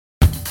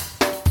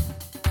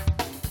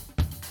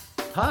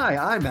Hi,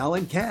 I'm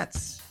Alan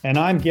Katz. And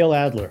I'm Gil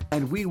Adler.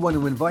 And we want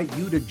to invite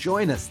you to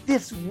join us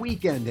this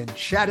weekend in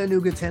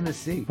Chattanooga,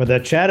 Tennessee for the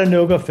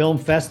Chattanooga Film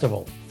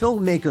Festival.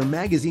 Filmmaker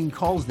Magazine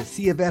calls the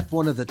CFF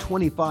one of the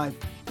 25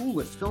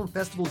 coolest film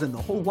festivals in the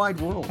whole wide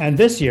world. And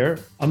this year,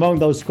 among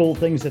those cool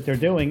things that they're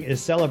doing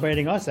is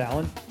celebrating us,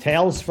 Alan,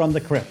 Tales from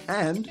the Crypt.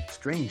 And,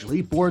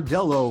 strangely,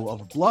 Bordello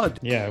of Blood.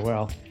 Yeah,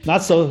 well,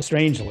 not so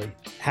strangely.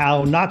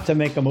 How not to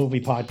make a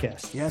movie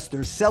podcast. Yes,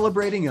 they're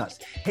celebrating us.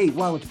 Hey,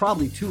 while it's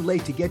probably too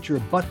late to get your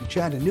butt to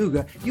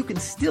Chattanooga, you can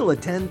still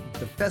attend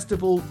the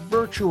festival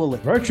virtually.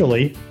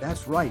 Virtually?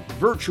 That's right,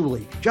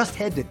 virtually. Just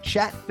head to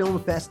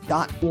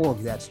chatfilmfest.org.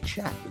 That's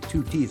chat with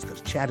 2 T's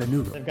because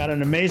Chattanooga. They've got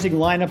an amazing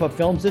lineup of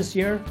films this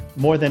year,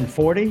 more than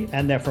 40,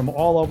 and they're from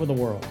all over the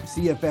world.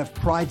 CFF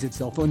prides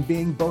itself on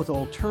being both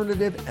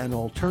alternative and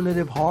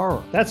alternative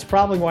horror. That's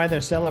probably why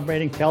they're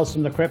celebrating Tales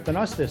from the Crypt and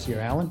us this year,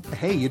 Alan.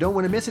 Hey, you don't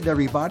want to miss it,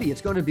 everybody.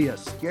 It's going to be a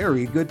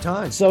scary good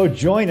time. So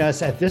join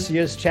us at this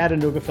year's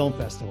Chattanooga Film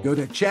Festival. Go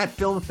to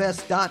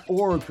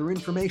chatfilmfest.org for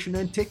information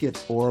and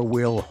tickets, or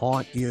we'll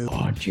haunt you.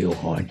 Haunt you,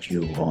 haunt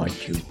you,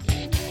 haunt you.